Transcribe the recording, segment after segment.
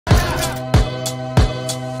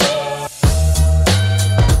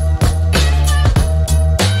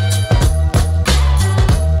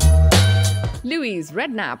Louise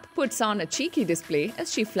Redknapp puts on a cheeky display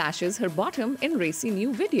as she flashes her bottom in racy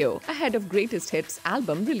new video ahead of Greatest Hits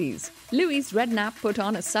album release. Louise Redknapp put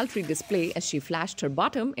on a sultry display as she flashed her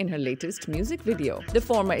bottom in her latest music video. The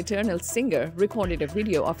former Eternal singer recorded a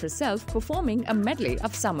video of herself performing a medley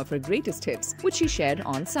of some of her greatest hits, which she shared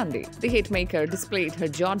on Sunday. The hitmaker displayed her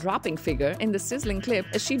jaw-dropping figure in the sizzling clip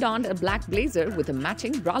as she donned a black blazer with a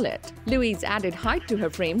matching bralette. Louise added height to her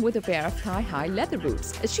frame with a pair of thigh-high leather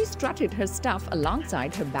boots as she strutted her stuff alongside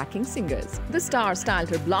her backing singers. The star styled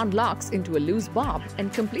her blonde locks into a loose bob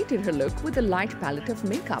and completed her look with a light palette of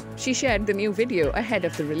makeup. She shared the new video ahead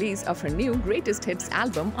of the release of her new Greatest Hits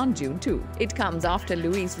album on June 2. It comes after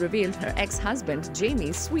Louise revealed her ex-husband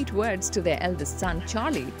Jamie's sweet words to their eldest son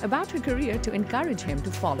Charlie about her career to encourage him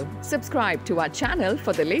to follow. Subscribe to our channel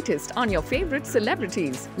for the latest on your favorite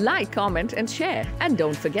celebrities. Like, comment and share, and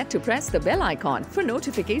don't forget to press the bell icon for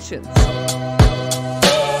notifications.